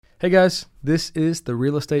Hey guys, this is the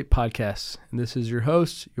Real Estate Podcast, and this is your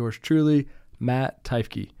host, yours truly, Matt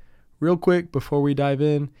Teifke. Real quick, before we dive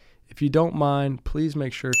in, if you don't mind, please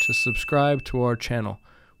make sure to subscribe to our channel.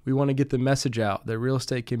 We want to get the message out that real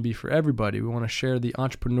estate can be for everybody. We want to share the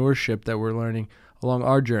entrepreneurship that we're learning along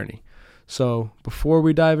our journey. So before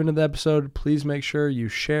we dive into the episode, please make sure you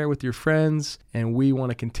share with your friends, and we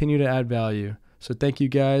want to continue to add value. So thank you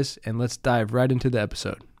guys, and let's dive right into the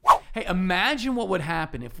episode. Hey, imagine what would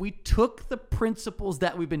happen if we took the principles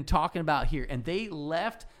that we've been talking about here and they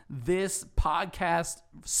left this podcast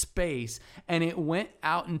space and it went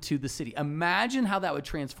out into the city. Imagine how that would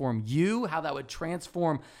transform you, how that would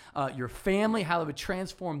transform your family, how that would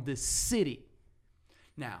transform this city.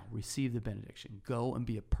 Now, receive the benediction. Go and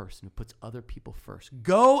be a person who puts other people first.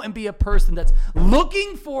 Go and be a person that's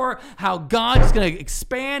looking for how God is going to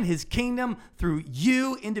expand his kingdom through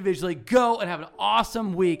you individually. Go and have an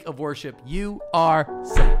awesome week of worship. You are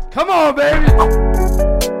set. Come on, baby!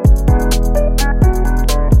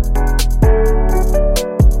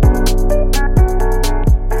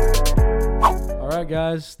 All right,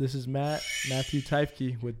 guys, this is Matthew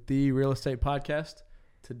Teifke with the Real Estate Podcast.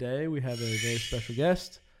 Today we have a very special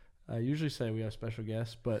guest. I usually say we have special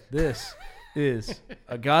guests, but this is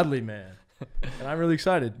a godly man. And I'm really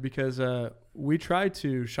excited because we try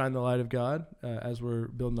to shine the light of God as we're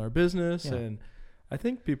building our business. Yeah. And I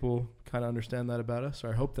think people kind of understand that about us,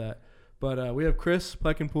 or I hope that. But we have Chris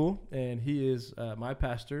Plekenkol, and he is my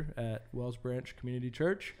pastor at Wells Branch Community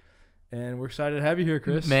Church. And we're excited to have you here,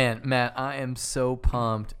 Chris. Man, Matt, I am so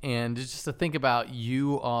pumped. And just to think about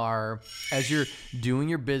you are, as you're doing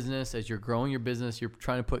your business, as you're growing your business, you're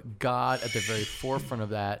trying to put God at the very forefront of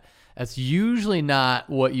that. That's usually not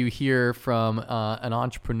what you hear from an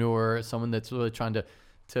entrepreneur, someone that's really trying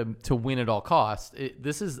to win at all costs.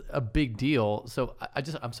 This is a big deal. So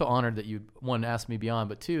I'm so honored that you, one, asked me beyond,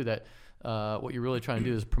 but two, that what you're really trying to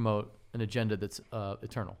do is promote an agenda that's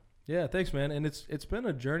eternal. Yeah, thanks, man. And it's been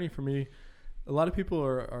a journey for me. A lot of people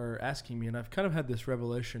are asking me, and I've kind of had this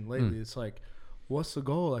revelation lately. It's like, what's the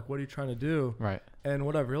goal? Like, what are you trying to do? Right. And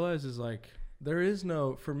what I've realized is, like, there is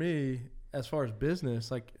no, for me, as far as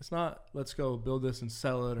business, like, it's not, let's go build this and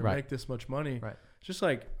sell it or make this much money. Right. It's just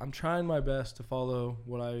like, I'm trying my best to follow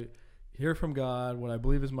what I hear from God, what I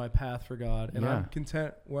believe is my path for God, and I'm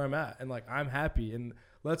content where I'm at. And, like, I'm happy, and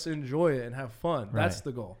let's enjoy it and have fun. Right. That's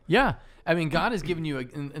the goal. Yeah. I mean, God has given you,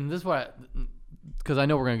 and this is what, because I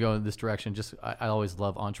know we're going to go in this direction. Just, I always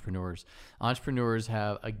love entrepreneurs. Entrepreneurs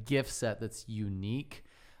have a gift set that's unique,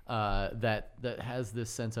 that has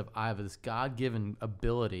this sense of, I have this God-given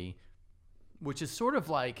ability, which is sort of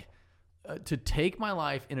like to take my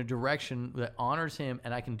life in a direction that honors him,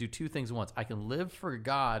 and I can do two things at once. I can live for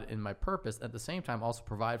God in my purpose, at the same time also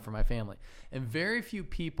provide for my family. And very few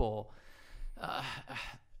people...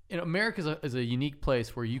 America is a unique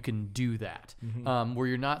place where you can do that, where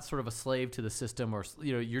you're not sort of a slave to the system, or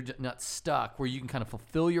you're not stuck, where you can kind of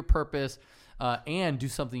fulfill your purpose and do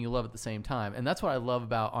something you love at the same time. And that's what I love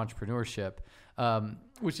about entrepreneurship,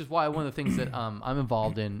 which is why one of the things that I'm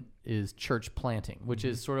involved in is church planting, which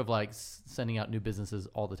is sort of like sending out new businesses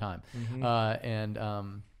all the time.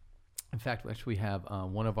 In fact, actually, we have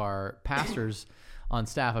one of our pastors on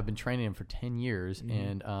staff. I've been training him for 10 years,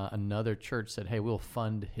 and another church said, hey, we'll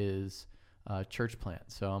fund his church plant.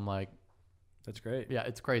 So I'm like, that's great. Yeah,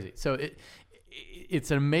 it's crazy. So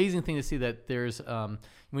it's an amazing thing to see that there's, when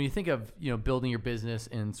you think of, building your business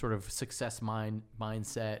in sort of success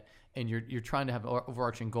mindset, and you're trying to have an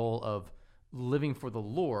overarching goal of living for the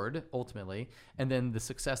Lord ultimately, and then the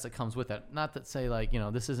success that comes with that. Not that say like,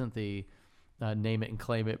 this isn't the name it and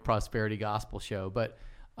claim it prosperity gospel show, but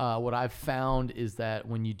what I've found is that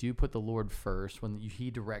when you do put the Lord first, when he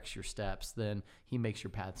directs your steps, then he makes your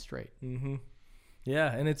path straight. Mm-hmm.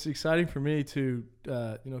 Yeah, and it's exciting for me to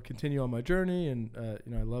continue on my journey, and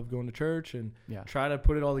I love going to church and try to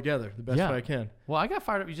put it all together the best way I can. Well, I got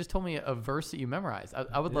fired up. You just told me a verse that you memorized.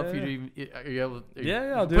 I would love for you to. Are you able?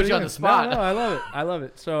 I'll do it. Put you on the spot. No, I love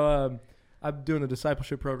it. So I'm doing a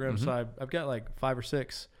discipleship program, so I've got like 5 or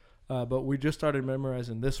 6, but we just started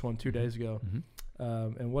memorizing this one 2 days ago.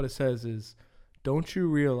 And what it says is, don't you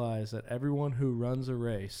realize that everyone who runs a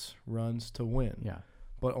race runs to win? Yeah.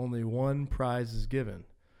 But only one prize is given.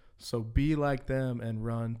 So be like them and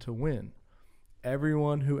run to win.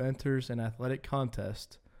 Everyone who enters an athletic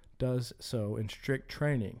contest does so in strict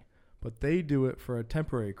training, but they do it for a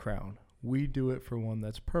temporary crown. We do it for one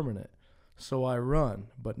that's permanent. So I run,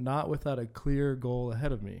 but not without a clear goal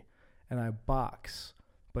ahead of me. And I box,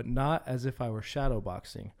 but not as if I were shadow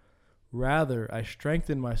boxing. Rather, I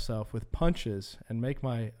strengthen myself with punches and make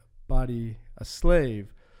my body a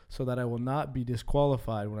slave so that I will not be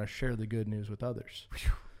disqualified when I share the good news with others.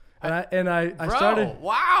 And I started.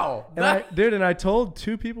 Wow. And I told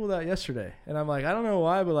 2 people that yesterday, and I'm like, I don't know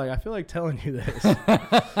why, but like I feel like telling you this.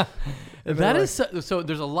 That is so.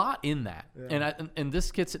 There's a lot in that, and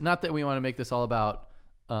this gets, not that we want to make this all about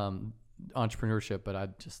entrepreneurship, but I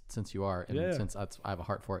just, since you are, and since I have a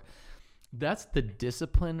heart for it, that's the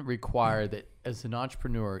discipline required that as an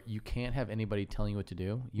entrepreneur, you can't have anybody telling you what to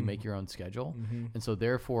do. You make your own schedule. And so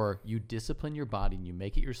therefore you discipline your body and you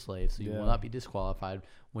make it your slave. So you will not be disqualified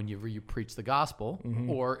whenever you preach the gospel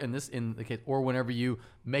or in the case, or whenever you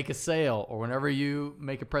make a sale or whenever you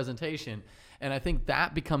make a presentation. And I think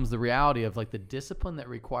that becomes the reality of like the discipline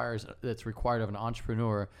that's required of an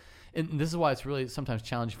entrepreneur. And this is why it's really sometimes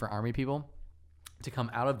challenging for Army people to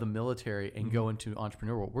come out of the military and go into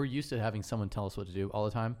entrepreneur world. We're used to having someone tell us what to do all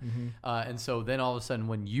the time. And so then all of a sudden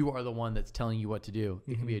when you are the one that's telling you what to do,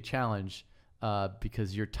 it can be a challenge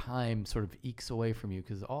because your time sort of ekes away from you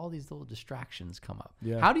because all these little distractions come up.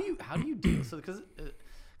 Yeah. How do you deal? So because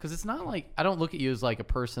it's not like, I don't look at you as like a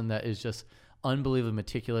person that is just unbelievably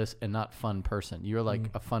meticulous and not fun person. You're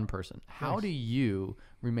like a fun person. How do you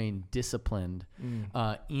remain disciplined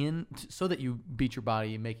so that you beat your body,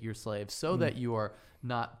 you make it your slave, so that you are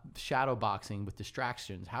not shadow boxing with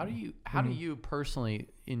distractions? How do you personally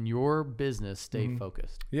in your business stay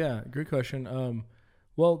focused? Yeah, great question.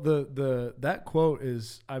 Well, that quote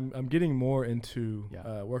is I'm getting more into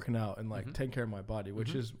working out and like taking care of my body,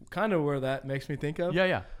 which is kind of where that makes me think of.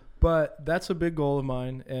 Yeah. But that's a big goal of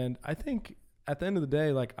mine, and I think at the end of the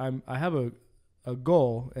day, like I have a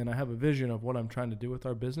goal and I have a vision of what I'm trying to do with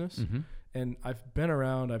our business. And I've been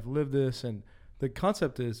around, I've lived this, and the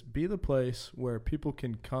concept is be the place where people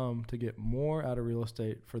can come to get more out of real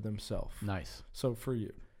estate for themselves. Nice. So for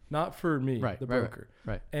you, not for me, the broker.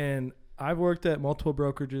 Right. And I've worked at multiple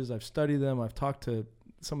brokerages. I've studied them. I've talked to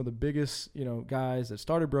some of the biggest, guys that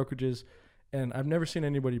started brokerages, and I've never seen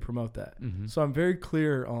anybody promote that. So I'm very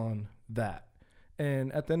clear on that.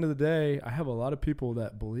 And at the end of the day, I have a lot of people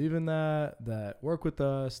that believe in that work with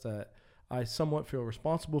us, that I somewhat feel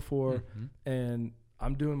responsible for, and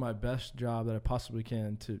I'm doing my best job that I possibly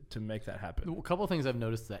can to make that happen. A couple of things I've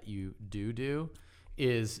noticed that you do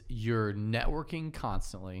is you're networking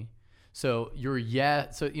constantly. So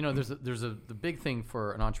the big thing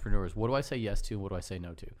for an entrepreneur is, what do I say yes to and what do I say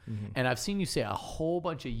no to? And I've seen you say a whole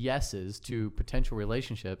bunch of yeses to potential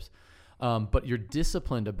relationships. But you're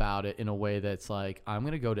disciplined about it in a way that's like, I'm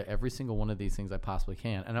going to go to every single one of these things I possibly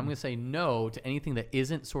can. And I'm going to say no to anything that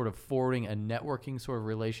isn't sort of forwarding a networking sort of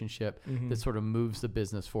relationship that sort of moves the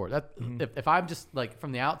business forward. That if I'm just like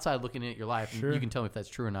from the outside looking at your life, and you can tell me if that's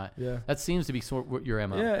true or not. Yeah. That seems to be sort of your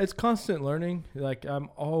MO. Yeah, it's constant learning. Like I'm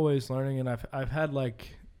always learning, and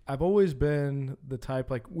I've always been the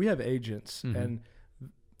type, like we have agents and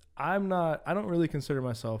I don't really consider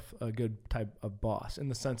myself a good type of boss in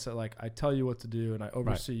the sense that like I tell you what to do and I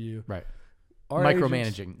oversee you. Right. Our micromanaging.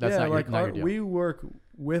 Agents, that's not your deal. We work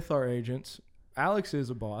with our agents. Alex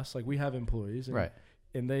is a boss. Like we have employees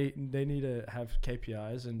and they need to have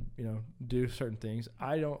KPIs and, do certain things.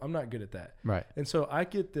 I'm not good at that. Right. And so I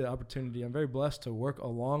get the opportunity. I'm very blessed to work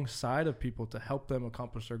alongside of people to help them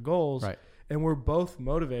accomplish their goals. Right. And we're both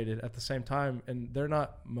motivated at the same time, and they're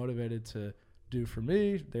not motivated to do for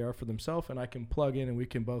me, they are for themselves, and I can plug in and we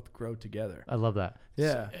can both grow together. I love that.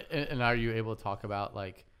 Yeah. And are you able to talk about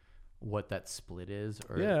like what that split is?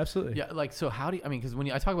 Or yeah, absolutely. Yeah. Like, so how do you, because when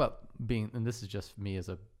I talk about being, and this is just me as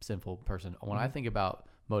a sinful person, when I think about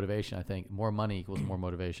motivation, I think more money equals more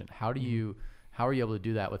motivation. How are you able to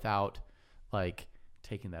do that without like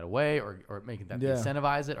taking that away or making that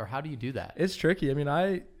incentivize it? Or how do you do that? It's tricky.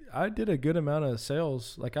 I did a good amount of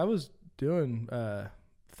sales. Like I was doing,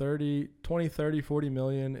 20, 30, 40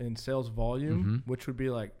 million in sales volume, which would be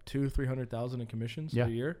like 200,000-300,000 in commissions a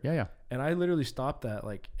year. Yeah. And I literally stopped that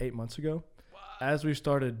like 8 months ago as we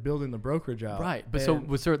started building the brokerage out. Right. But so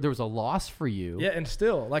there was a loss for you. Yeah. And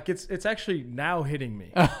still like, it's actually now hitting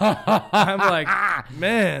me. I'm like,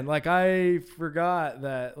 man, like I forgot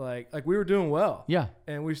that like we were doing well. Yeah.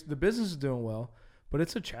 And the business is doing well, but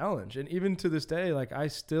it's a challenge. And even to this day, like I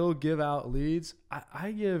still give out leads.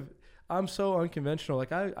 I'm so unconventional.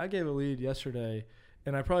 Like I gave a lead yesterday,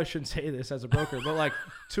 and I probably shouldn't say this as a broker, but like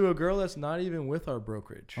to a girl that's not even with our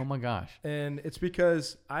brokerage. Oh my gosh. And it's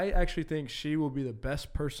because I actually think she will be the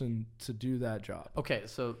best person to do that job. Okay.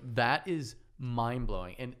 So that is mind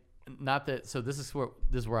blowing. And not that. So this is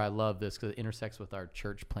where I love this because it intersects with our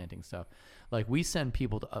church planting stuff. Like we send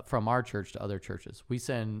people from our church to other churches. We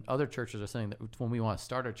send other churches are saying that when we want to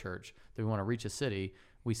start a church, that we want to reach a city,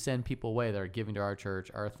 we send people away that are giving to our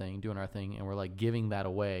church, our thing, doing our thing, and we're like giving that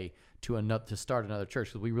away to start another church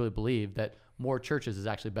because we really believe that more churches is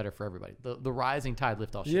actually better for everybody. The rising tide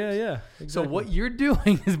lift all ships. Yeah, exactly. So what you're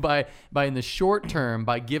doing is by in the short term,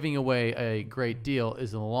 by giving away a great deal,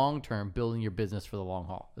 is in the long term building your business for the long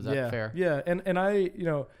haul. Is that fair? Yeah, and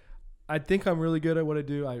I think I'm really good at what I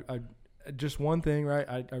do. I just one thing, right?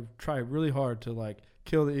 I try really hard to like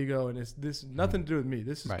kill the ego, and this nothing to do with me.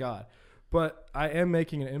 This is God. But I am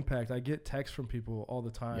making an impact. I get texts from people all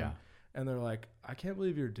the time. Yeah. And they're like, I can't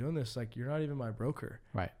believe you're doing this. Like, you're not even my broker.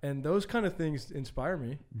 Right. And those kind of things inspire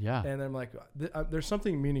me. Yeah. And I'm like, there's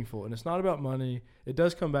something meaningful. And it's not about money. It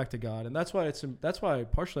does come back to God. And that's why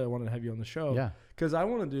partially I wanted to have you on the show. Yeah. Because I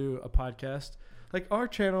want to do a podcast. Like, our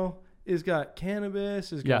channel has got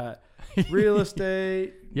cannabis, has got real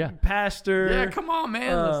estate, pastor. Yeah, come on,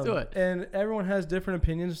 man. Let's do it. And everyone has different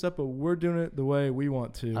opinions and stuff, but we're doing it the way we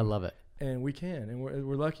want to. I love it. And we can, and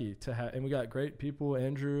we're lucky to have, and we got great people,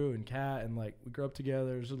 Andrew and Kat, and like we grew up together.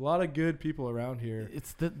 There's a lot of good people around here.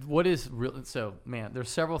 What is real. So man,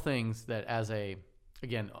 there's several things that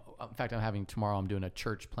in fact, I'm doing a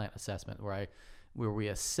church plant assessment where we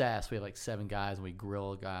assess. We have like 7 guys, and we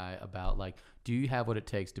grill a guy about like, do you have what it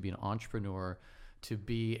takes to be an entrepreneur, to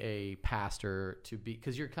be a pastor,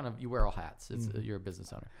 because you wear all hats. You're a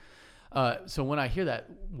business owner. So when I hear that,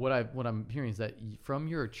 what I'm hearing is that from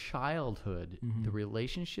your childhood, the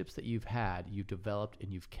relationships that you've had, you've developed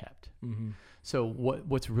and you've kept. So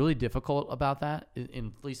what's really difficult about that, at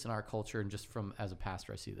least in our culture, and just from as a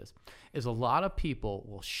pastor, I see this, is a lot of people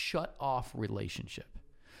will shut off relationship.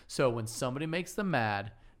 So when somebody makes them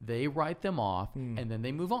mad, they write them off and then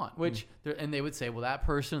they move on, and they would say, well, that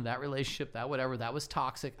person, that relationship, that whatever, that was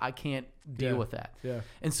toxic. I can't deal with that. Yeah.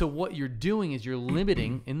 And so what you're doing is you're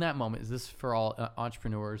limiting in that moment, is this for all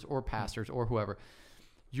entrepreneurs or pastors or whoever,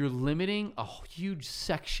 you're limiting a huge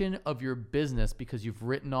section of your business because you've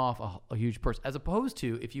written off a huge person, as opposed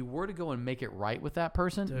to if you were to go and make it right with that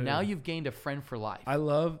person, now you've gained a friend for life. I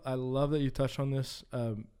love that you touched on this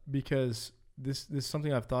because this is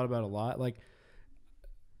something I've thought about a lot. Like,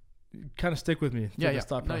 kind of stick with me through this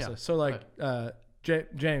thought process. So like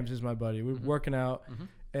James is my buddy. We're working out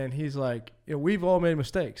and he's like, we've all made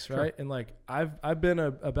mistakes, right? And like I've been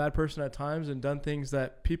a bad person at times and done things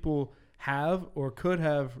that people have or could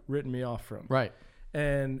have written me off from. Right.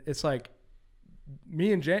 And it's like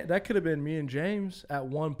that could have been me and James at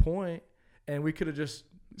one point, and we could have just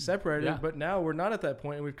separated, but now we're not at that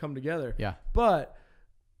point and we've come together. Yeah. But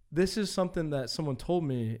this is something that someone told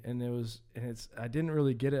me, and I didn't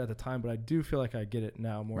really get it at the time, but I do feel like I get it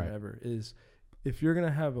now more than ever, is if you're going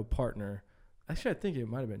to have a partner, actually I think it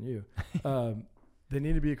might have been you, they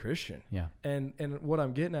need to be a Christian. Yeah. And what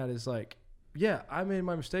I'm getting at is like, I made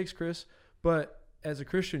my mistakes, Chris, but as a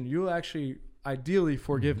Christian, you'll actually ideally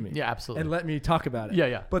forgive me. Yeah, absolutely. And let me talk about it. Yeah,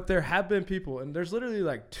 yeah. But there have been people, and there's literally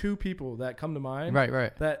like 2 people that come to mind.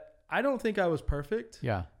 Right. That I don't think I was perfect.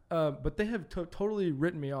 Yeah. But they have totally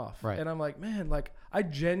written me off. Right. And I'm like, man, like I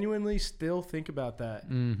genuinely still think about that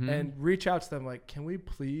and reach out to them. Like, can we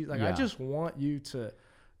please, like, I just want you to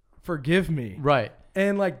forgive me. Right.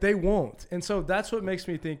 And like, they won't. And so that's what makes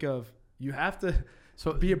me think of, you have to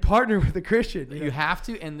be a partner with a Christian. You have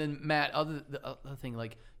to. And then Matt, the other thing,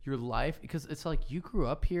 like your life, because it's like you grew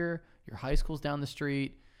up here, your high school's down the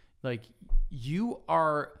street. Like you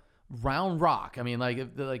are Round Rock. I mean,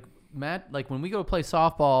 like Matt, like when we go to play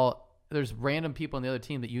softball, there's random people on the other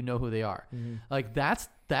team that you know who they are. Like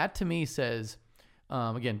that to me says,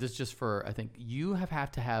 again, this is just for, I think you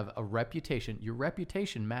have to have a reputation. Your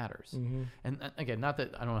reputation matters. And again, not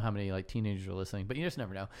that I don't know how many like teenagers are listening, but you just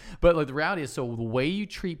never know. But like the reality is, so the way you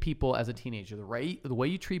treat people as a teenager, the way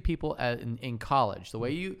you treat people in college, the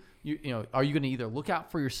way you know, are you going to either look out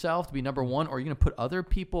for yourself to be number one, or are you going to put other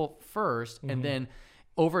people first? And then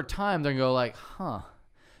over time, they're going to go like,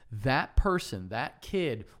 that person, that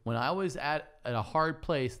kid, when I was at a hard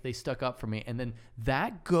place, they stuck up for me. And then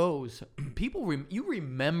that goes, you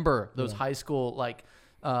remember those high school, like,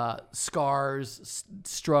 scars,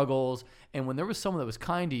 struggles. And when there was someone that was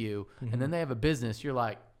kind to you and then they have a business, you're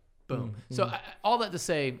like, boom. So all that to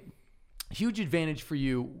say, huge advantage for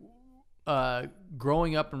you,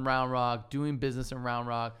 growing up in Round Rock, doing business in Round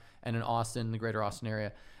Rock and in Austin, the greater Austin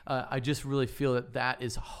area. I just really feel that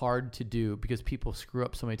is hard to do because people screw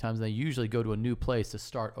up so many times. And they usually go to a new place to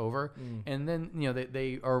start over. And then, you know,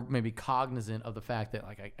 they are maybe cognizant of the fact that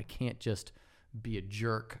like, I can't just be a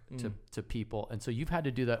jerk to people. And so you've had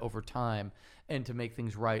to do that over time and to make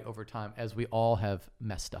things right over time, as we all have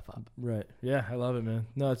messed stuff up. Right. Yeah, I love it, man.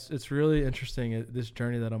 No, it's really interesting, this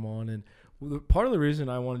journey that I'm on. And part of the reason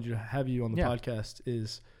I wanted to have you on the podcast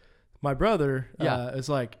is my brother is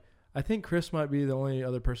like, I think Chris might be the only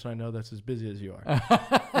other person I know that's as busy as you are.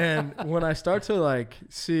 And when I start to like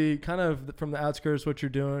see kind of from the outskirts what you're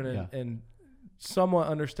doing and somewhat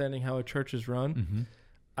understanding how a church is run,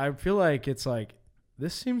 I feel like it's like,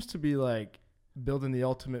 this seems to be like building the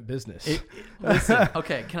ultimate business. Listen,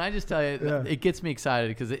 okay, can I just tell you, it gets me excited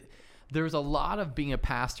because there's a lot of being a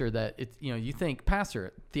pastor that you think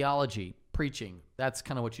pastor, theology, preaching, that's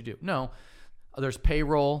kind of what you do. No, there's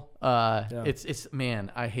payroll. It's man,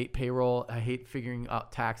 I hate payroll. I hate figuring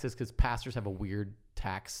out taxes because pastors have a weird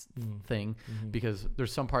tax thing because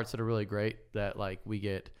there's some parts that are really great that like we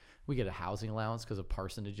get a housing allowance because of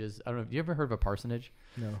parsonages. I don't know. Have you ever heard of a parsonage?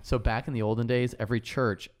 No. So back in the olden days, every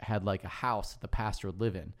church had like a house that the pastor would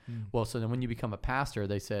live in. Well, so then when you become a pastor,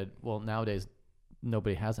 they said, well, nowadays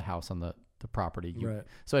nobody has a house on the property. Right.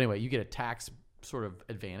 So anyway, you get a tax sort of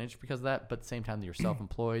advantage because of that, but at the same time you're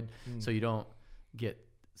self-employed, so you don't get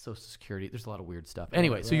Social Security. There's a lot of weird stuff.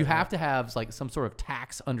 Anyway, so you have to have like some sort of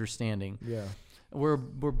tax understanding. Yeah. We're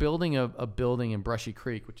building a building in Brushy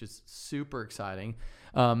Creek, which is super exciting.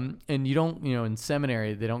 And you don't, in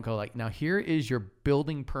seminary, they don't go like, now here is your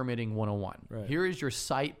building permitting 101. Right. Here is your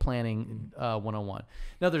site planning 101.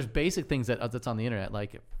 Now there's basic things that's on the internet.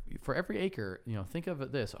 Like for every acre, think of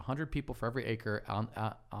it this, 100 people for every acre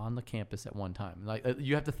on the campus at one time. Like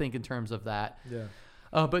you have to think in terms of that. Yeah.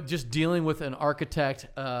 But just dealing with an architect,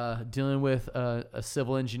 dealing with a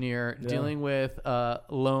civil engineer, dealing with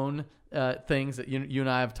loan things that you and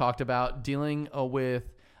I have talked about, dealing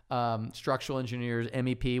with structural engineers,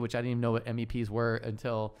 MEP, which I didn't even know what MEPs were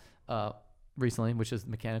until recently, which is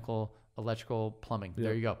mechanical, electrical, plumbing.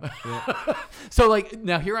 There you go. So like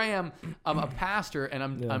now here I am, I'm a pastor and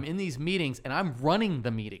I'm in these meetings and I'm running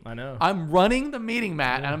the meeting. I know. I'm running the meeting,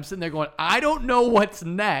 Matt, and I'm sitting there going, I don't know what's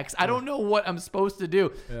next. I don't know what I'm supposed to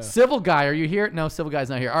do. Civil guy, are you here? No, civil guy's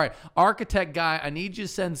not here. All right. Architect guy, I need you to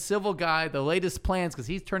send civil guy the latest plans because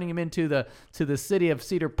he's turning him into the city of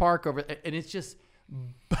Cedar Park over, and it's just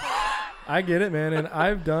I get it, man. And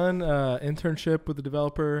I've done internship with the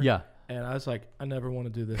developer. Yeah. And I was like, I never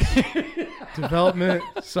want to do this. Development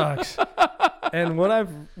sucks. And what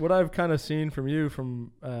I've kind of seen from you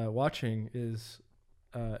from watching is,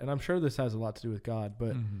 and I'm sure this has a lot to do with God,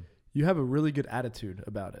 but you have a really good attitude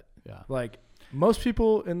about it. Yeah. Like most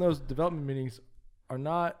people in those development meetings are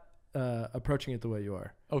not approaching it the way you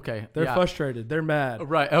are. Okay. They're frustrated. They're mad.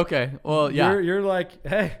 Right. Okay. Well, yeah. You're like,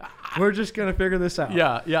 hey, we're just gonna figure this out.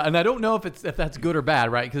 Yeah. Yeah. And I don't know if that's good or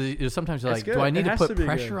bad, right? Because sometimes you're like, do I need to put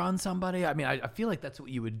pressure on somebody? I mean, I feel like that's what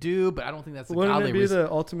you would do, but I don't think that's the godly. Wouldn't it be the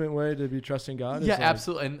ultimate way to be trusting God? Yeah,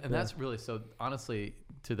 absolutely. And that's really so. Honestly,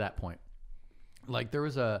 to that point, like there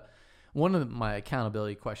was one of my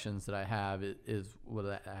accountability questions that I have is what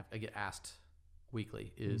I get asked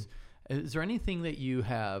weekly is there anything that you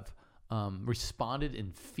have responded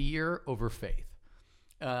in fear over faith?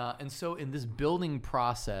 And so in this building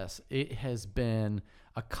process, it has been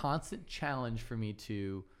a constant challenge for me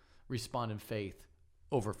to respond in faith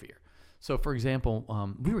over fear. So for example,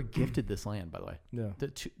 we were gifted this land, by the way. Yeah. The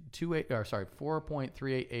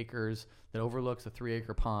 4.38 acres that overlooks a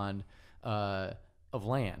 3-acre pond of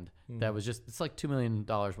land that was it's like $2 million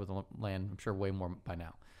worth of land. I'm sure way more by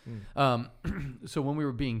now. So when we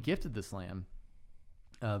were being gifted this land,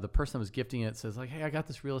 the person that was gifting it says like, hey, I got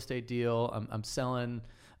this real estate deal. I'm selling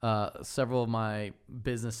several of my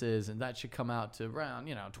businesses and that should come out to around,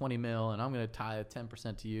 20 mil. And I'm going to tie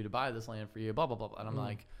 10% to you to buy this land for you, blah, blah, blah. And I'm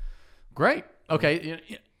like, great. Okay.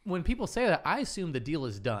 When people say that, I assume the deal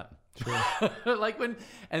is done. Sure.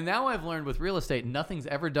 And now I've learned with real estate, nothing's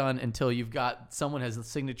ever done until you've got someone has the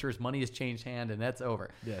signatures, money has changed hand, and that's over.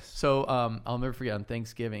 Yes. So I'll never forget on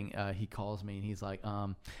Thanksgiving, he calls me and he's like,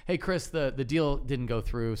 "Hey Chris, the deal didn't go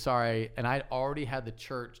through. Sorry." And I'd already had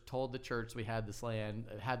told the church we had this land,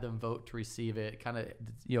 had them vote to receive it. Kind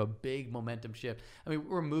of big momentum shift. I mean,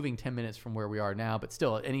 we're moving 10 minutes from where we are now, but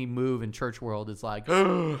still, any move in church world is like,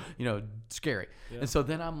 scary. Yeah. And so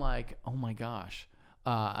then I'm like, oh my gosh.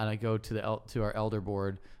 And I go to our elder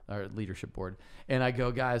board, our leadership board, and I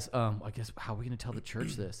go, guys, I guess how are we going to tell the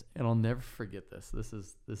church this? And I'll never forget this. This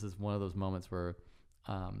is one of those moments where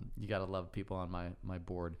you got to love people on my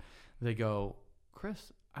board. They go,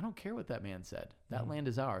 Chris, I don't care what that man said. That land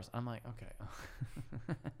is ours. I'm like,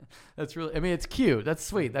 okay. That's really, I mean, it's cute. That's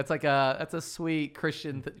sweet. That's a sweet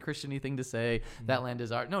Christian-y thing to say. That land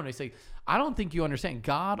is ours. No, he's like, I don't think you understand.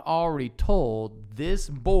 God already told this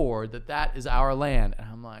board that is our land. And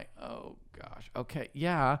I'm like, oh gosh. Okay.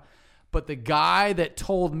 Yeah. But the guy that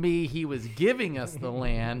told me he was giving us the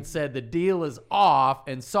land said the deal is off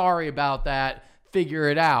and sorry about that. Figure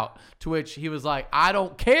it out. To which he was like, I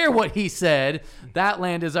don't care what he said. That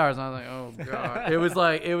land is ours. And I was like, oh God. It was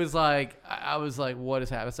like, I was like, what is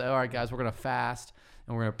happening? I said, all right, guys, we're going to fast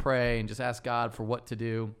and we're going to pray and just ask God for what to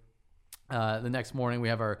do. The next morning we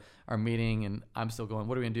have our meeting and I'm still going,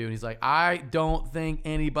 what are we going to do? And he's like, I don't think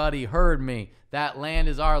anybody heard me. That land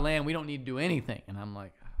is our land. We don't need to do anything. And I'm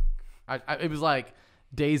like, it was like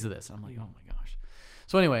days of this. I'm like, oh my gosh.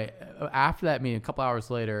 So anyway, after that meeting, a couple hours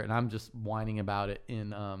later, and I'm just whining about it in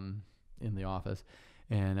the office,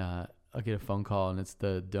 and I get a phone call, and it's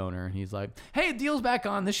the donor, and he's like, "Hey, deal's back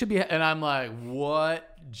on. This should be," and I'm like,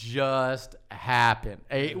 "What just happened?"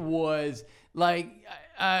 It was like,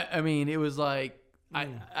 I mean, it was like.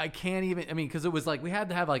 I can't even, I mean, because it was like we had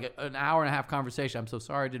to have like an hour and a half conversation. I'm so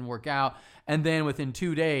sorry it didn't work out. And then within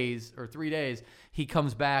 2 days or 3 days, he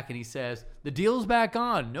comes back and he says, the deal's back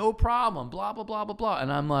on, no problem, blah, blah, blah, blah, blah. And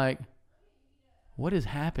I'm like, what is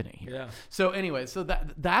happening here? Yeah. So anyway, so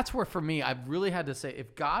that's where for me, I've really had to say,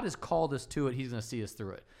 if God has called us to it, he's going to see us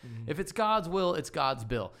through it. Mm-hmm. If it's God's will, it's God's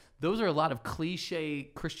bill. Those are a lot of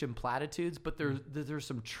cliche Christian platitudes, but there's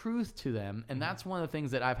some truth to them. And that's one of the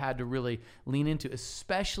things that I've had to really lean into,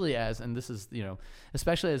 especially as the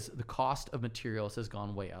cost of materials has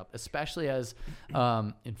gone way up, especially as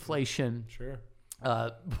inflation. Sure.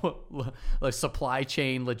 Like supply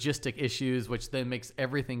chain logistic issues, which then makes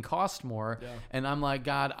everything cost more. Yeah. And I'm like,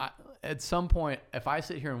 God, at some point, if I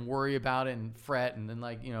sit here and worry about it and fret and then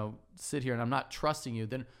sit here and I'm not trusting you,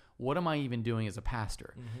 then what am I even doing as a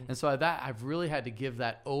pastor? Mm-hmm. And so I've really had to give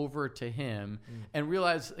that over to him and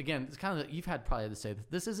realize, again, it's kind of, you've had probably to say,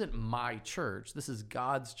 this isn't my church. This is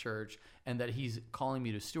God's church, and that he's calling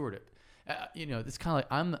me to steward it. It's kind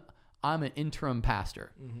of like I'm an interim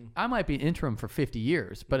pastor. Mm-hmm. I might be interim for 50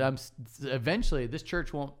 years, but eventually this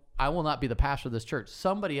church I will not be the pastor of this church.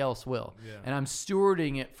 Somebody else will. Yeah. And I'm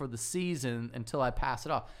stewarding it for the season until I pass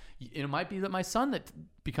it off. It might be that my son that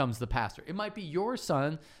becomes the pastor. It might be your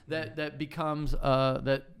son that becomes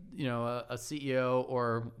a CEO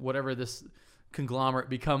or whatever this conglomerate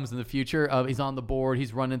becomes in the future. He's on the board.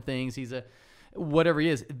 He's running things. He's whatever he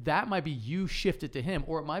is. That might be you shift it to him,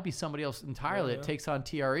 or it might be somebody else entirely that takes on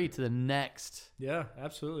TRE to the next. Yeah,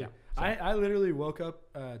 absolutely. Yeah. So. I literally woke up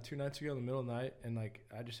 2 nights ago in the middle of the night, and I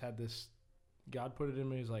just had this. God put it in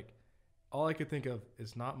me. He's like, all I could think of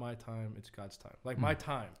is not my time, it's God's time. Like my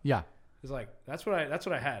time. Yeah. It's like that's what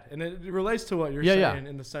I had. And it relates to what you're saying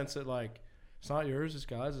in the sense that it's not yours, it's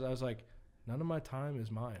God's. I was like, none of my time is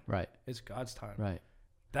mine. Right. It's God's time. Right.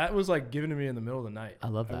 That was given to me in the middle of the night. I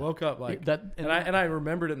love that. I woke up and I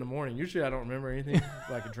remembered it in the morning. Usually I don't remember anything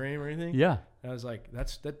like a dream or anything. Yeah. And I was like,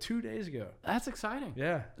 that's 2 days ago. That's exciting.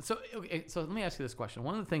 Yeah. So let me ask you this question.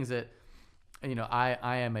 One of the things that I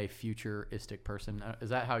am a futuristic person.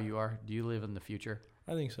 Is that how you are? Do you live in the future?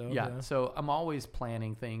 I think so. Yeah. So I'm always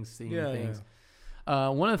planning things, seeing things. Yeah.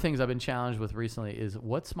 One of the things I've been challenged with recently is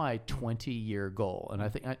what's my 20-year goal? And I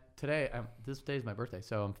think this day is my birthday,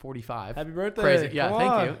 so I'm 45. Happy birthday. Crazy. Yeah,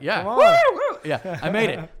 thank you. Yeah. Woo! Yeah, I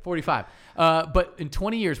made it. 45. But in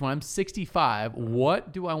 20 years, when I'm 65,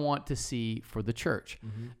 what do I want to see for the church?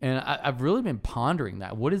 Mm-hmm. And I've really been pondering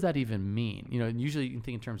that. What does that even mean? Usually you can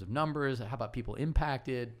think in terms of numbers. How about people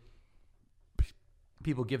impacted?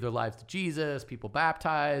 People give their lives to Jesus, people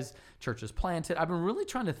baptized, churches planted. I've been really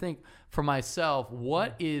trying to think for myself,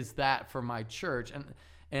 what is that for my church?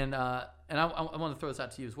 And I want to throw this out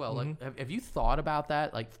to you as well. Mm-hmm. Have you thought about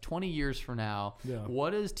that? 20 years from now,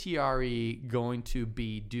 what is TRE going to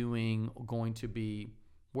be doing? Going to be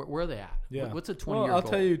where are they at? Yeah. What's a 20-year goal? I'll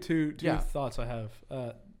tell you two thoughts I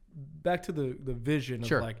have. Back to the vision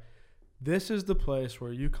of this is the place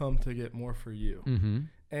where you come to get more for you. Mm-hmm.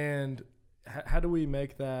 And how do we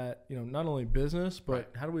make that, not only business,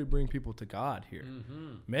 but how do we bring people to God here?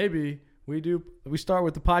 Mm-hmm. Maybe we start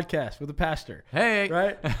with the podcast with the pastor. Hey.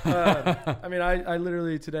 Right? I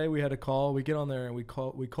literally today we had a call. We get on there and we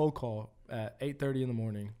cold call at 8:30 in the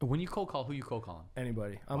morning. When you cold call, who you cold calling?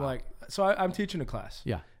 Anybody. I'm teaching a class.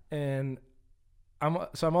 Yeah. And I'm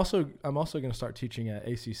also going to start teaching at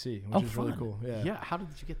ACC, which is really cool. Yeah. Yeah. How did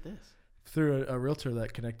you get this? Through a realtor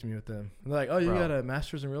that connected me with them. And they're like, oh, you got a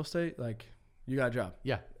master's in real estate? You got a job.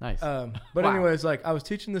 Yeah, nice. But anyways, I was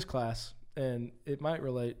teaching this class, and it might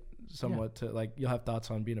relate somewhat to, you'll have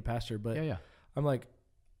thoughts on being a pastor. But I'm like,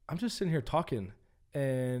 I'm just sitting here talking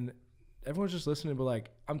and everyone's just listening, but like,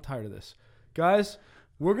 I'm tired of this. Guys,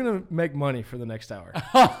 we're going to make money for the next hour.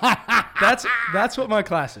 That's what my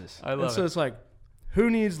class is. I love it. So it's like, who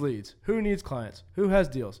needs leads? Who needs clients? Who has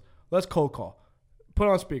deals? Let's cold call. Put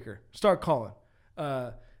on speaker. Start calling.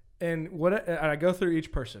 And I go through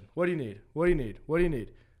each person. What do you need? What do you need? What do you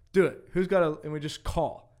need? Do it. And we just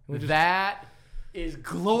call. That is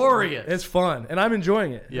glorious. It's fun. And I'm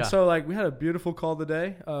enjoying it. Yeah. And so like we had a beautiful call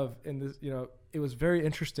today it was very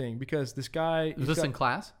interesting because this guy. Was this in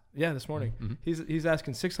class? Yeah, this morning. Mm-hmm. He's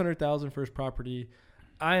asking $600,000 for his property.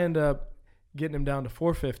 I end up getting him down to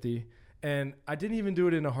 $450,000. And I didn't even do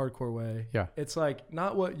it in a hardcore way. Yeah. It's like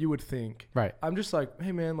not what you would think. Right. I'm just like,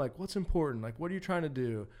 hey man, like what's important? Like, what are you trying to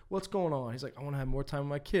do? What's going on? He's like, I want to have more time with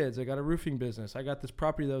my kids. I got a roofing business. I got this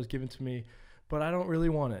property that was given to me, but I don't really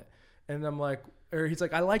want it. And I'm like, or he's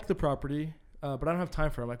like, I like the property, but I don't have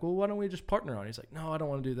time for it. I'm like, well, why don't we just partner on it? He's like, no, I don't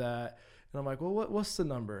want to do that. And I'm like, well, what's the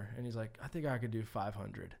number? And he's like, I think I could do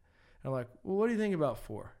 500. And I'm like, well, what do you think about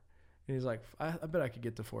 4? And he's like, I bet I could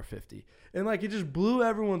get to 450. And like, it just blew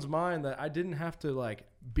everyone's mind that I didn't have to like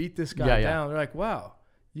beat this guy down. They're like, wow,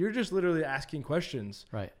 you're just literally asking questions.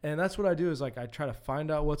 Right. And that's what I do is like, I try to find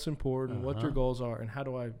out what's important, what your goals are, and how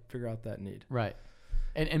do I figure out that need. Right.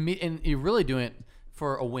 And you're really doing it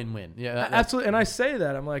for a win-win. Yeah. Absolutely. And I say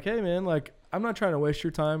that I'm like, hey man, like, I'm not trying to waste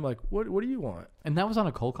your time. Like, what do you want? And that was on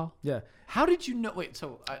a cold call? Yeah. How did you know? Wait,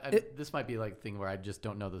 so this might be like a thing where I just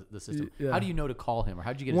don't know the system. Yeah. How do you know to call him, or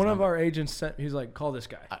how did you get his One number? of our agents he's like, call this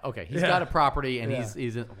guy. Okay, he's got a property and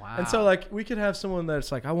he's in, wow. And so like we could have someone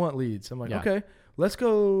that's like, I want leads. I'm like, okay, let's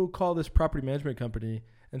go call this property management company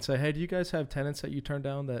and say, hey, do you guys have tenants that you turned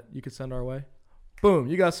down that you could send our way? Boom,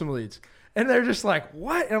 you got some leads. And they're just like,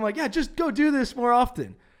 what? And I'm like, yeah, just go do this more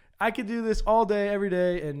often. I could do this all day, every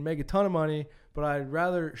day and make a ton of money, but I'd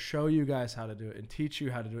rather show you guys how to do it and teach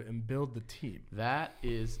you how to do it and build the team. That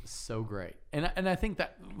is so great. And I think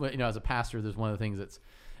that, as a pastor, there's one of the things that's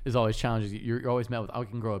is always challenging. You're always met with, I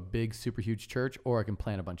can grow a big, super huge church, or I can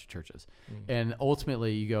plant a bunch of churches. And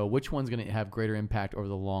ultimately you go, which one's going to have greater impact over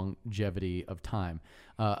the longevity of time?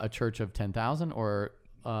 A church of 10,000 or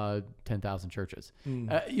 10,000 churches.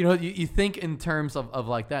 You think in terms of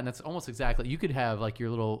like that, and that's almost exactly, you could have like your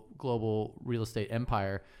little global real estate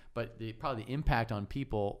empire, but probably the impact on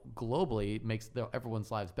people globally makes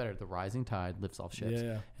everyone's lives better. The rising tide lifts all ships.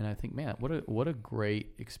 Yeah. And I think, man, what a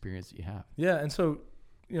great experience that you have. Yeah. And so,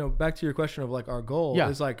 back to your question of like our goal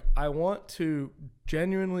is like, I want to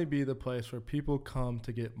genuinely be the place where people come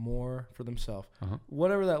to get more for themselves.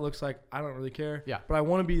 Whatever that looks like, I don't really care. Yeah. But I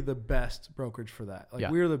want to be the best brokerage for that.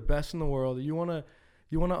 Like we are the best in the world. You want to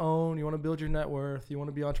own, you want to build your net worth, you want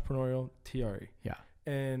to be entrepreneurial, TRE. Yeah.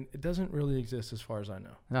 And it doesn't really exist as far as I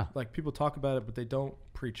know. No. Like people talk about it, but they don't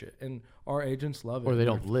preach it. And our agents love it. Or they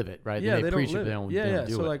don't live it, right? Yeah, they preach don't live it, they don't do it. it.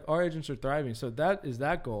 So like our agents are thriving. So that is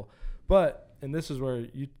that goal. But, and this is where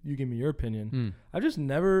you give me your opinion. I've just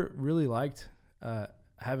never really liked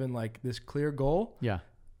having like this clear goal. Yeah.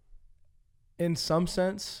 In some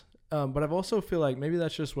sense. But I've also feel like maybe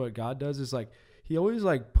that's just what God does is like, he always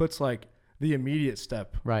like puts like the immediate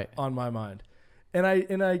step on my mind. And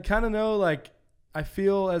I kind of know like, I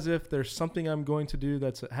feel as if there's something I'm going to do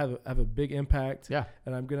that's have a big impact. Yeah.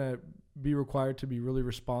 And I'm going to be required to be really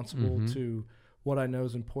responsible to what I know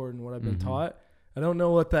is important, what I've been taught. I don't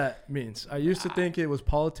know what that means. I used to think it was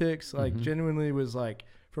politics, like genuinely was like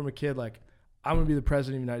from a kid, like I'm going to be the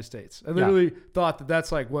president of the United States. I literally thought that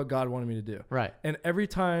that's like what God wanted me to do. Right. And every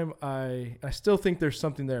time I still think there's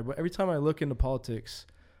something there, but every time I look into politics,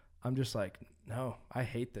 I'm just like, no, I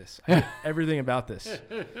hate this. I hate everything about this.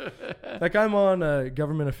 Like I'm on a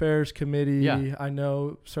government affairs committee. Yeah. I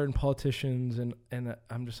know certain politicians and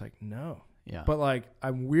I'm just like, no. Yeah. But like,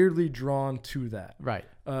 I'm weirdly drawn to that. Right.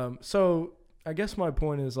 So I guess my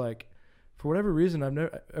point is like, for whatever reason,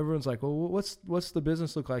 everyone's like, well, what's the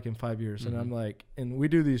business look like in 5 years? And I'm like, and we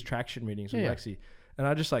do these traction meetings with Lexi and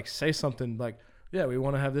I just like say something like, yeah, we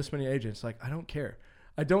want to have this many agents. Like, I don't care.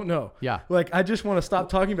 I don't know. Yeah. Like, I just want to stop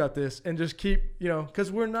talking about this and just keep,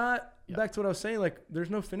 because we're not, back to what I was saying, like, there's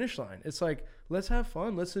no finish line. It's like, let's have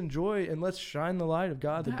fun, let's enjoy, and let's shine the light of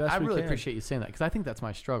God the best we can. I really appreciate you saying that, because I think that's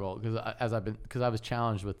my struggle, because I was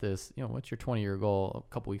challenged with this, what's your 20-year goal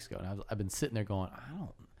a couple weeks ago, and I've been sitting there going,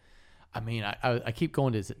 I keep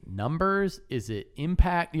going, is it numbers? Is it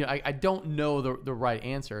impact? I don't know the right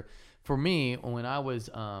answer. For me, when I was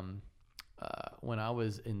in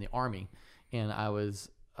the Army, and I was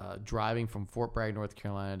driving from Fort Bragg, North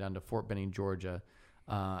Carolina, down to Fort Benning, Georgia,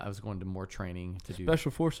 I was going to more training to do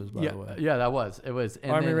Special Forces, by the way. Yeah, it was.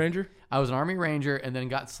 And Army Ranger? I was an Army Ranger and then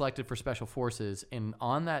got selected for Special Forces. And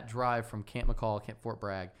on that drive from Camp McCall, Camp Fort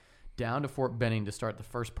Bragg, down to Fort Benning to start the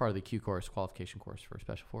first part of the Q course, qualification course for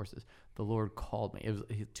Special Forces, the Lord called me. It was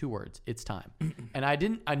 2 words: it's time. And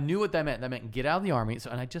I knew what that meant. That meant get out of the Army.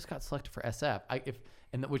 And I just got selected for SF.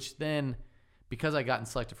 Which then, because I gotten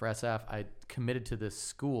selected for SF, I committed to this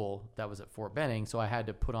school that was at Fort Benning. So I had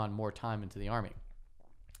to put on more time into the Army.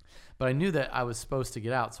 But I knew that I was supposed to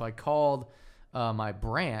get out, so I called my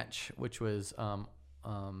branch, which was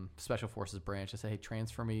Special Forces branch. I said, "Hey,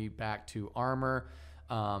 transfer me back to Armor.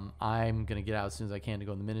 I'm going to get out as soon as I can to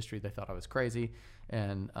go in the ministry." They thought I was crazy,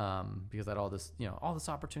 and because I had all this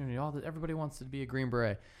opportunity, everybody wants to be a Green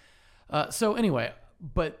Beret. So anyway,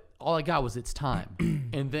 but all I got was it's time.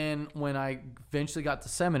 And then when I eventually got to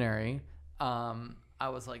seminary, I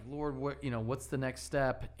was like, "Lord, what's the next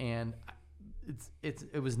step?" And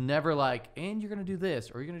it was never like, and you're going to do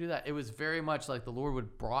this or you're going to do that. It was very much like the Lord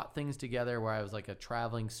would brought things together where I was like a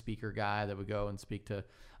traveling speaker guy that would go and speak to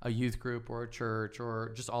a youth group or a church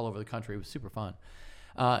or just all over the country. It was super fun.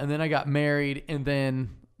 And then I got married, and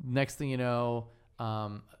then next thing you know,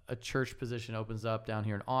 a church position opens up down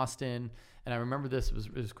here in Austin. And I remember this,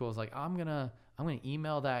 it was cool. I was like, I'm gonna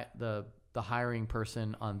email the hiring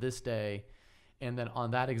person on this day. And then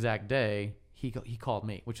on that exact day, he called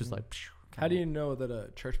me, which was like, how do you know that a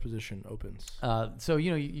church position opens? So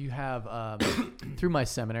you have through my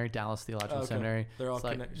seminary, Dallas Theological Seminary. They're all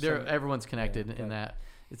connected. Everyone's connected in that.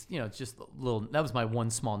 It's it's just a little. That was my one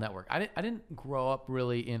small network. I didn't grow up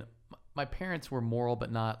really in. My parents were moral,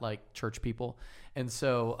 but not like church people, and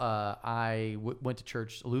so I went to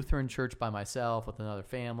church, Lutheran church, by myself with another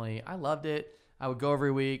family. I loved it. I would go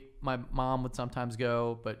every week. My mom would sometimes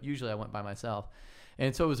go, but usually I went by myself,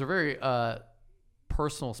 and so it was a very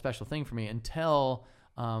personal, special thing for me until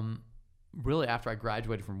really after I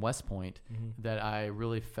graduated from West Point, that I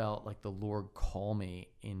really felt like the Lord call me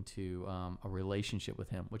into a relationship with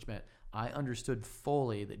him, which meant I understood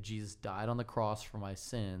fully that Jesus died on the cross for my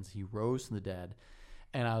sins. He rose from the dead.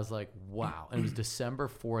 And I was like, wow. And it was December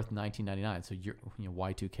 4th, 1999. So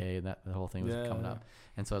Y2K and that whole thing was coming up.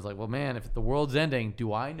 And so I was like, well, man, if the world's ending,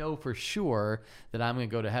 do I know for sure that I'm going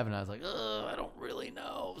to go to heaven? And I was like, I don't really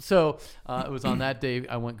know. So it was on that day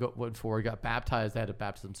I went forward, got baptized. I had a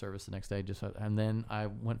baptism service the next day. And then I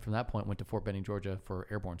went from that point, went to Fort Benning, Georgia for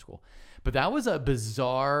airborne school. But that was a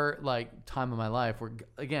bizarre time of my life where,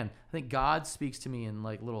 again, I think God speaks to me in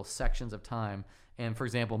little sections of time. And for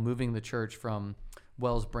example, moving the church from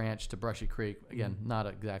Wells Branch to Brushy Creek, again, not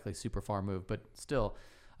exactly super far move, but still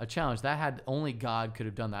a challenge. That had only God could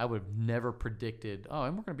have done that. I would have never predicted,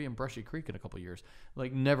 and we're going to be in Brushy Creek in a couple of years.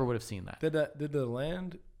 Never would have seen that. Did the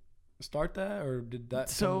land start that, or did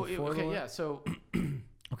that come before the land? Yeah. So,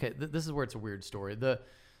 this is where it's a weird story.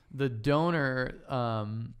 The donor,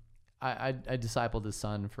 I discipled his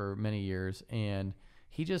son for many years, and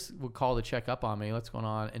he just would call to check up on me. What's going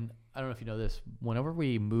on? And I don't know if you know this. Whenever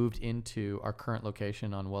we moved into our current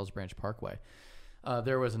location on Wells Branch Parkway,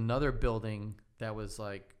 there was another building that was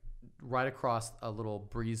right across a little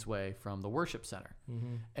breezeway from the worship center.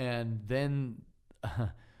 And then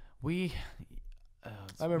we.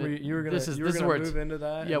 I remember you were going to move into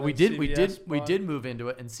that. Yeah, we did move into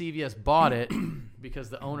it, and CVS bought it because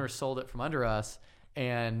the owner sold it from under us,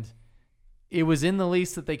 and it was in the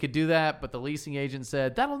lease that they could do that, but the leasing agent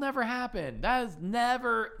said, that'll never happen. That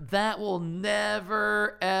will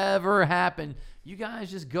never, ever happen. You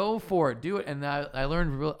guys just go for it. Do it. And I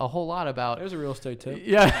learned a whole lot about. There's a real estate tip.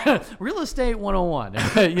 Yeah. Real estate 101.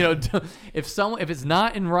 If it's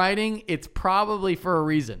not in writing, it's probably for a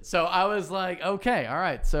reason. So I was like, okay, all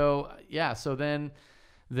right. So yeah. So then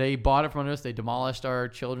they bought it from us. They demolished our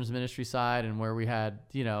children's ministry side, and where we had,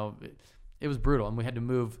 it was brutal, and we had to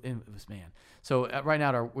move. It was, man. So right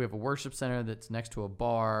now we have a worship center that's next to a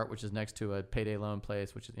bar, which is next to a payday loan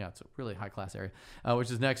place, which is it's a really high class area,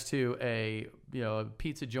 which is next to a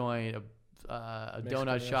pizza joint, a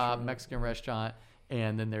donut shop, Mexican restaurant,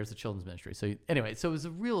 and then there's the children's ministry. So anyway, so it was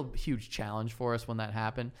a real huge challenge for us when that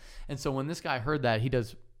happened. And so when this guy heard that, he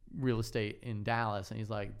does real estate in Dallas, and he's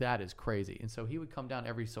like, that is crazy. And so he would come down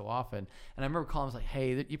every so often, and I remember calling him, like,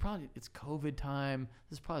 hey, it's COVID time,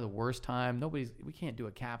 this is probably the worst time, we can't do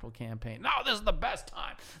a capital campaign. No, this is the best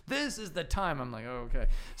time, this is the time. I'm like, oh, okay.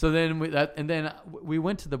 So then we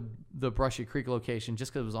went to the Brushy Creek location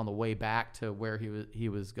just because it was on the way back to where he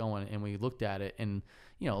was going, and we looked at it, and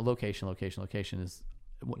location is,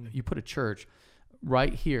 you put a church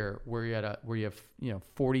right here where you have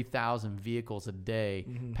 40,000 vehicles a day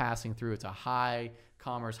passing through. It's a high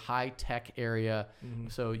commerce, high tech area.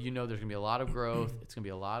 So there's going to be a lot of growth. It's going to be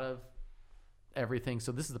a lot of everything.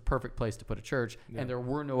 So this is the perfect place to put a church. And there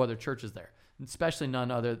were no other churches there, especially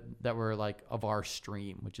none other that were like of our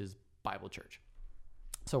stream, which is Bible church.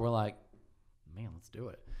 So we're like, man, let's do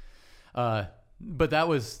it. But that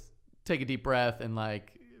was take a deep breath and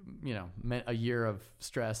meant a year of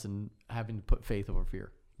stress and having to put faith over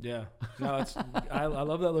fear. Yeah. No, I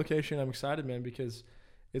love that location. I'm excited, man, because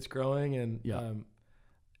it's growing and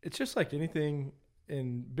it's just like anything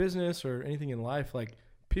in business or anything in life, like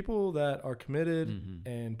people that are committed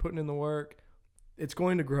and putting in the work, it's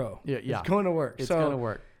going to grow. Yeah. It's going to work. It's going to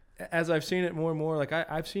work. As I've seen it more and more, like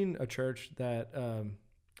I've seen a church that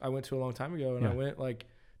I went to a long time ago and I went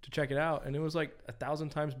to check it out and it was 1,000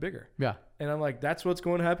 times bigger. Yeah. And I'm like, that's what's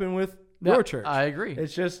going to happen with your church. I agree.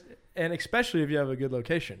 It's just, and especially if you have a good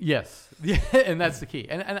location. Yes. Yeah. And that's the key.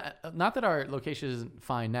 And not that our location isn't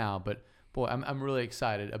fine now, but boy, I'm really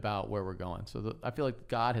excited about where we're going. So I feel like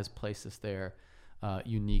God has placed us there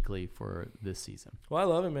uniquely for this season. Well, I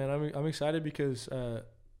love it, man. I'm excited because,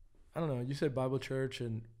 I don't know, you said Bible church,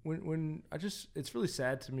 and when it's really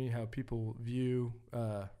sad to me how people view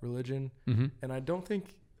religion. And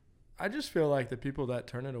I just feel like the people that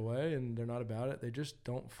turn it away and they're not about it, they just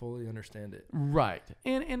don't fully understand it. Right.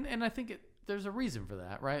 And I think there's a reason for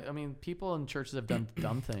that, right? I mean, people in churches have done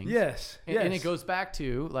dumb things. Yes. And it goes back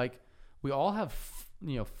to we all have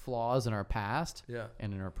flaws in our past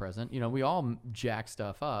and in our present. We all jack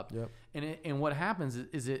stuff up. Yep. And what happens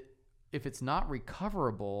is if it's not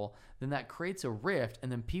recoverable, then that creates a rift,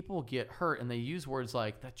 and then people get hurt, and they use words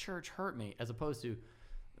like "the church hurt me" as opposed to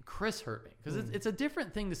 "Chris hurt me," because it's a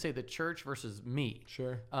different thing to say the church versus me.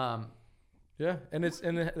 Sure. Yeah, and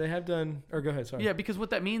they have done. Or go ahead. Sorry. Yeah, because what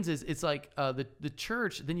that means is it's like the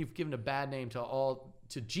church. Then you've given a bad name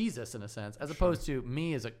to Jesus in a sense, as opposed to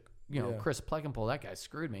me as a Chris Plekenkol. That guy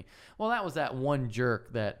screwed me. Well, that was that one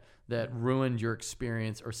jerk that ruined your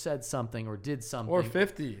experience or said something or did something. Or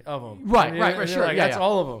 50 of them. Right, sure. That's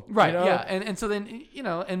all of them. Right, yeah. And so then,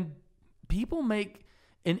 and people make,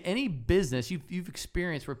 in any business, you've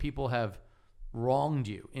experienced where people have wronged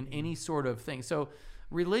you in any sort of thing. So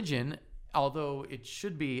religion, although it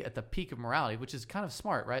should be at the peak of morality, which is kind of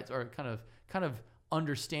smart, right? Or kind of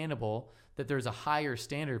understandable that there's a higher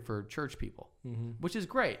standard for church people, which is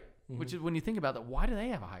great. Which is when you think about that, why do they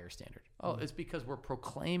have a higher standard? Oh, it's because we're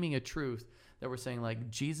proclaiming a truth that we're saying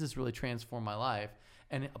Jesus really transformed my life,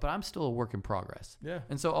 but I'm still a work in progress. Yeah.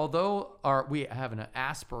 And so although we have an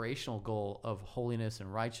aspirational goal of holiness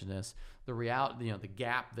and righteousness, the reality, the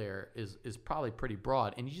gap there is probably pretty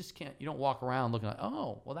broad, and you don't walk around looking like,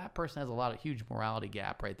 oh, well, that person has a lot of huge morality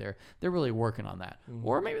gap right there. They're really working on that,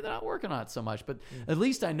 or maybe they're not working on it so much, but at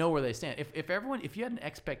least I know where they stand. If you had an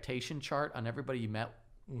expectation chart on everybody you met.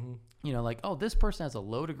 This person has a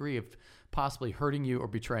low degree of possibly hurting you or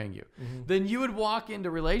betraying you. Then you would walk into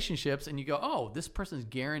relationships and you go, oh, this person is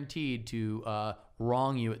guaranteed to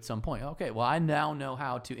wrong you at some point. Okay, well, I now know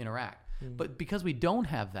how to interact. But because we don't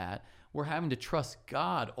have that, we're having to trust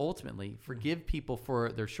God ultimately, forgive people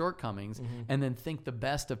for their shortcomings, and then think the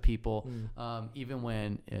best of people, even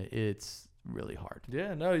when it's really hard.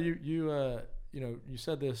 Yeah, no, you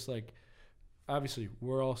said this, obviously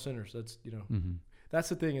we're all sinners. That's, That's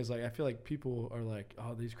the thing is I feel like people are like,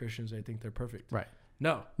 oh, these Christians, they think they're perfect. Right.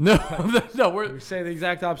 No. We say the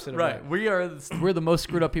exact opposite. Right. Of that. We're the most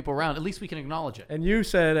screwed up people around. At least we can acknowledge it. And you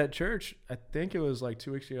said at church, I think it was 2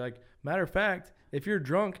 weeks ago, matter of fact, if you're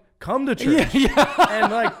drunk, come to church. Yeah. And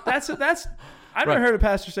that's I've never heard a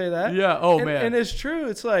pastor say that. Yeah. Oh, man. And it's true.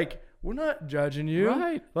 It's we're not judging you.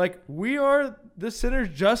 Right. We are the sinners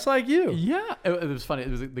just like you. Yeah. It was funny. It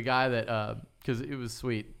was the guy that, because it was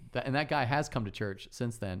sweet. And that guy has come to church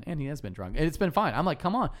since then, and he has been drunk, and it's been fine. I'm like,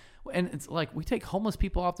 come on. And it's we take homeless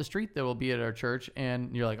people off the street that will be at our church,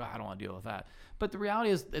 and you're like, oh, I don't want to deal with that. But the reality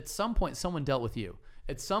is, at some point, someone dealt with you.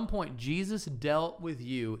 At some point, Jesus dealt with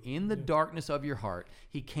you in the darkness of your heart.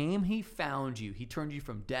 He came, he found you. He turned you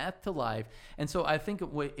from death to life. And so I think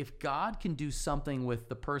if God can do something with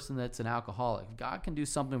the person that's an alcoholic, if God can do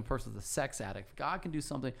something with the person that's a sex addict, if God can do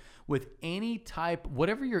something with any type,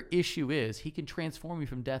 whatever your issue is, he can transform you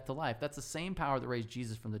from death to life. That's the same power that raised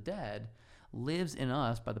Jesus from the dead. Lives in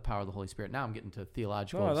us by the power of the Holy Spirit. Now I'm getting to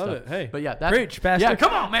theological stuff. I love it. Hey, but yeah, preach, Pastor. Yeah,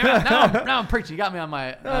 come on, man. Now I'm preaching. You got me on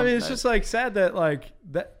my. No, I mean, it's just sad that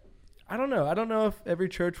that. I don't know. I don't know if every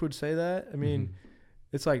church would say that. I mean,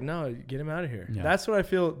 it's no, get him out of here. Yeah. That's what I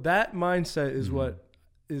feel. That mindset is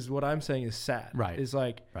what I'm saying is sad. Right. Is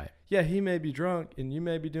yeah, he may be drunk and you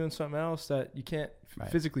may be doing something else that you can't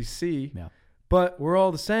physically see. Yeah. but we're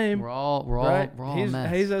all the same. We're all right? a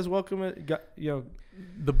mess. He's as welcome as,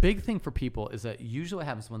 The big thing for people is that usually what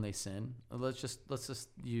happens when they sin. Let's just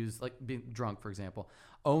use like being drunk, for example.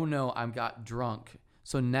 Oh no, I got drunk.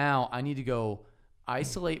 So now I need to go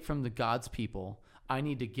isolate from the God's people. I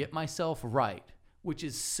need to get myself right, which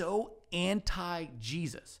is so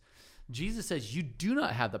anti-Jesus. Jesus says you do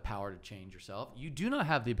not have the power to change yourself. You do not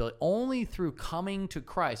have the ability, only through coming to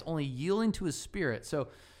Christ, only yielding to his Spirit. So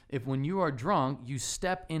if when you are drunk, you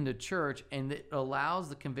step into church and it allows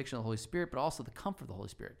the conviction of the Holy Spirit, but also the comfort of the Holy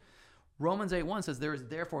Spirit. Romans 8:1 says, there is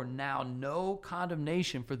therefore now no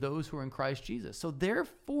condemnation for those who are in Christ Jesus. So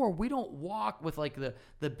therefore, we don't walk with like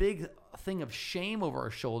the big thing of shame over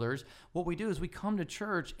our shoulders. What we do is we come to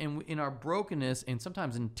church and in our brokenness and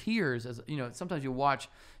sometimes in tears, as you know, sometimes you watch,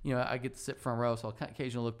 I get to sit front row, so I'll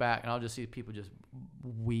occasionally look back and I'll just see people just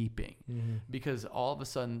weeping because all of a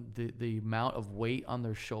sudden the amount of weight on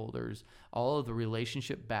their shoulders, all of the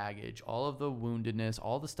relationship baggage, all of the woundedness,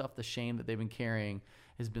 all the stuff, the shame that they've been carrying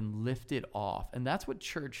has been lifted off. And that's what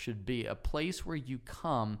church should be, a place where you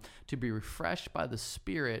come to be refreshed by the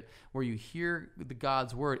Spirit, where you hear the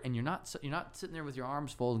God's word and you're not sitting there with your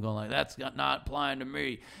arms folded and going like, that's not applying to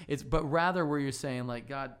me. But rather where you're saying like,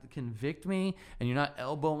 God, convict me, and you're not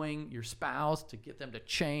elbowing your spouse to get them to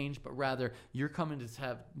change, but rather you're coming to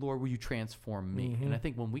have, Lord, will you transform me? And I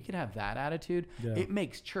think when we can have that attitude, it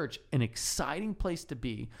makes church an exciting place to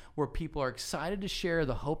be, where people are excited to share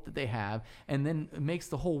the hope that they have, and then it makes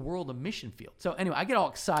the whole world a mission field. So anyway, I get all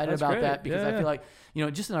excited about that because I feel like,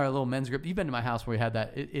 just in our little men's group, you've been to my house where we had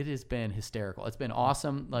that. It has been hysterical. It's been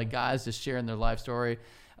awesome. Like guys just sharing their life story,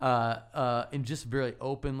 and just very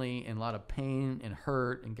openly, and a lot of pain and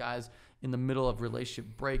hurt, and guys in the middle of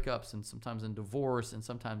relationship breakups, and sometimes in divorce, and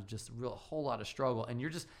sometimes just a whole lot of struggle. And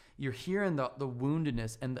you're hearing the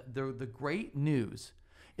woundedness, and the great news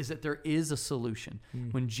is that there is a solution.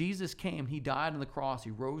 When Jesus came, he died on the cross,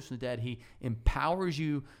 he rose from the dead, he empowers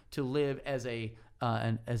you to live as a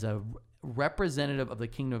representative of the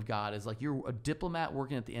kingdom of God, as like you're a diplomat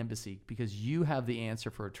working at the embassy, because you have the answer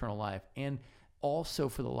for eternal life, and also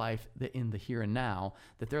for the life that in the here and now,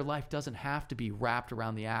 that their life doesn't have to be wrapped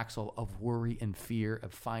around the axle of worry and fear,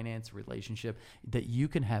 of finance, relationship, that you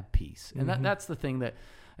can have peace. And that's the thing that,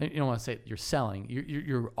 you don't want to say you're selling,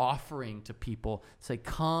 you're offering to people, say,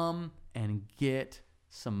 come and get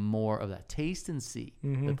some more of that. Taste and see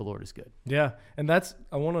that the Lord is good. Yeah. And that's,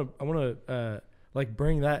 I want to like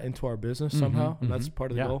bring that into our business somehow. And that's part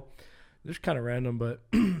of the goal. It's kind of random, but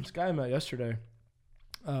this guy I met yesterday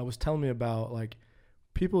was telling me about like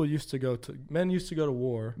men used to go to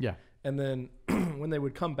war. Yeah. And then when they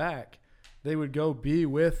would come back, they would go be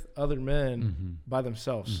with other men by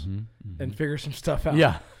themselves and figure some stuff out.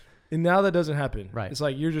 Yeah. And now that doesn't happen. Right. It's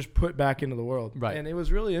like you're just put back into the world. Right. And it was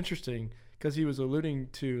really interesting because he was alluding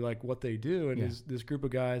to like what they do, and this group of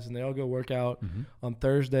guys, and they all go work out on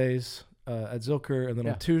Thursdays at Zilker, and then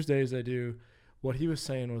on Tuesdays they do what he was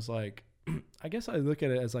saying was like, I guess I look at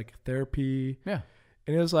it as like therapy. Yeah.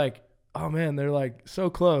 And it was like, oh man, they're like so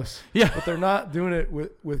close. Yeah. But they're not doing it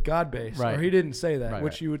with God based. Right. Or he didn't say that,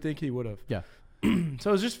 which you would think he would have. Yeah.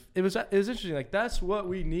 So it was interesting. Like that's what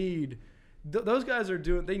we need. Those guys are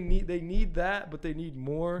doing. They need that, but they need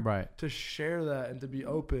more to share that and to be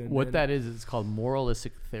open. What that is, it's called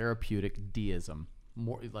moralistic therapeutic deism.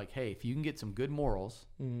 More like, hey, if you can get some good morals.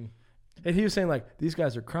 And he was saying like these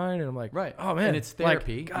guys are crying, and I'm like, oh man, and it's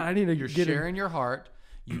therapy. Like, God, I need to. You're sharing your heart.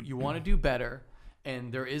 You want to do better.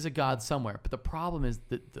 And there is a God somewhere. But the problem is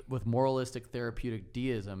that with moralistic therapeutic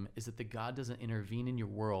deism is that the God doesn't intervene in your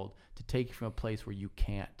world to take you from a place where you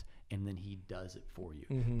can't, and then he does it for you.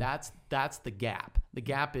 That's the gap. The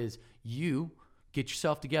gap is you get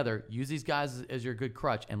yourself together, use these guys as your good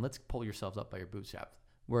crutch, and let's pull yourselves up by your bootstraps.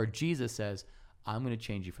 Where Jesus says, I'm going to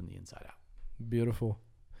change you from the inside out. Beautiful.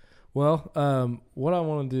 Well, what I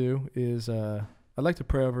want to do is I'd like to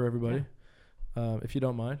pray over everybody. Yeah. If you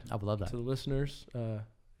don't mind. I would love that. To the listeners,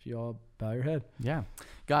 if you all bow your head. Yeah.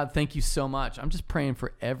 God, thank you so much. I'm just praying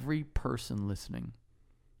for every person listening.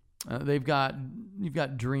 You've got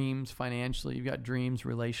dreams financially. You've got dreams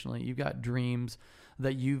relationally. You've got dreams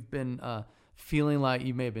that you've been feeling like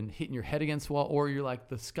you may have been hitting your head against the wall, or you're like,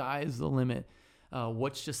 the sky is the limit.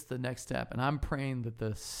 What's just the next step? And I'm praying that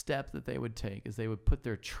the step that they would take is they would put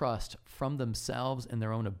their trust from themselves and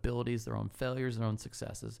their own abilities, their own failures, their own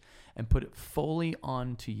successes, and put it fully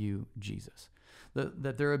onto you, Jesus.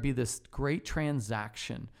 That there would be this great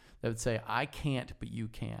transaction that would say, I can't, but you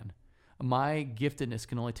can. my giftedness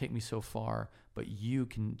can only take me so far, but you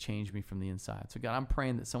can change me from the inside. So God, I'm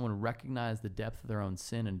praying that someone recognize the depth of their own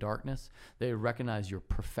sin and darkness. They recognize your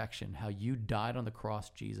perfection, how you died on the cross,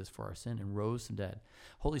 Jesus, for our sin and rose from dead.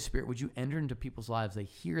 Holy Spirit, would you enter into people's lives? They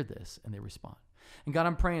hear this and they respond. And God,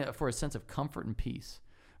 I'm praying for a sense of comfort and peace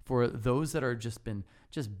for those that are just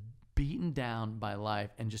beaten down by life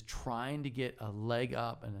and just trying to get a leg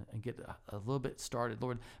up and get a little bit started.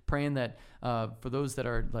 Lord, praying that for those that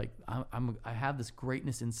are like, I have this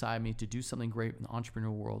greatness inside me to do something great in the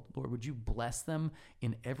entrepreneurial world. Lord, would you bless them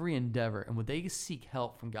in every endeavor? And would they seek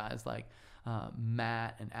help from guys like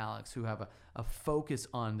Matt and Alex, who have a focus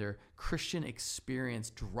on their Christian experience,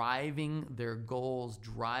 driving their goals,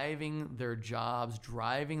 driving their jobs,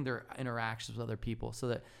 driving their interactions with other people, so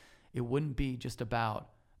that it wouldn't be just about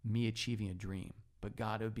me achieving a dream, but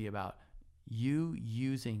God, it would be about you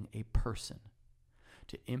using a person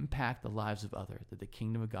to impact the lives of others, that the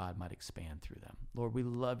kingdom of God might expand through them. Lord, we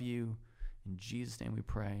love you. In Jesus' name we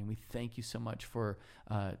pray. And we thank you so much for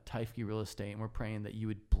Tyfke Real Estate. And we're praying that you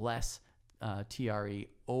would bless TRE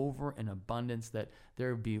over an abundance, that there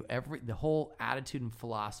would be the whole attitude and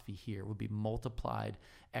philosophy here would be multiplied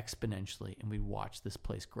exponentially, and we'd watch this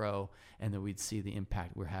place grow, and that we'd see the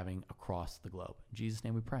impact we're having across the globe. In Jesus'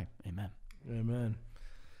 name we pray. Amen. Amen.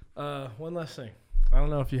 One last thing. I don't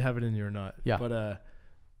know if you have it in you or not. Yeah. But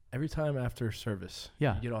every time after service,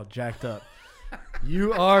 yeah, you get all jacked up.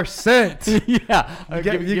 You are sent. Yeah.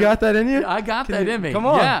 You got that in you? I got that in me. Come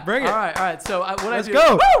on, yeah. bring it. All right. So Let's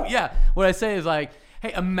go. Woo! Yeah. What I say is like,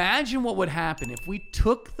 hey, imagine what would happen if we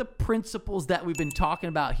took the principles that we've been talking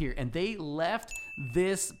about here and they left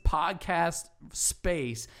this podcast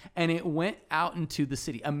space and it went out into the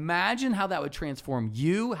city. Imagine how that would transform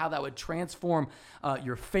you, how that would transform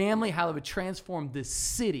your family, how that would transform this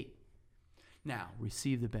city. Now,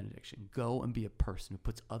 receive the benediction. Go and be a person who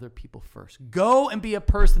puts other people first. Go and be a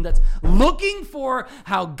person that's looking for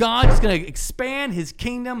how God is going to expand his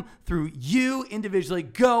kingdom through you individually.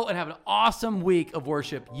 Go and have an awesome week of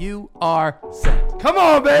worship. You are sent. Come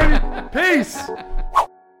on, baby. Peace.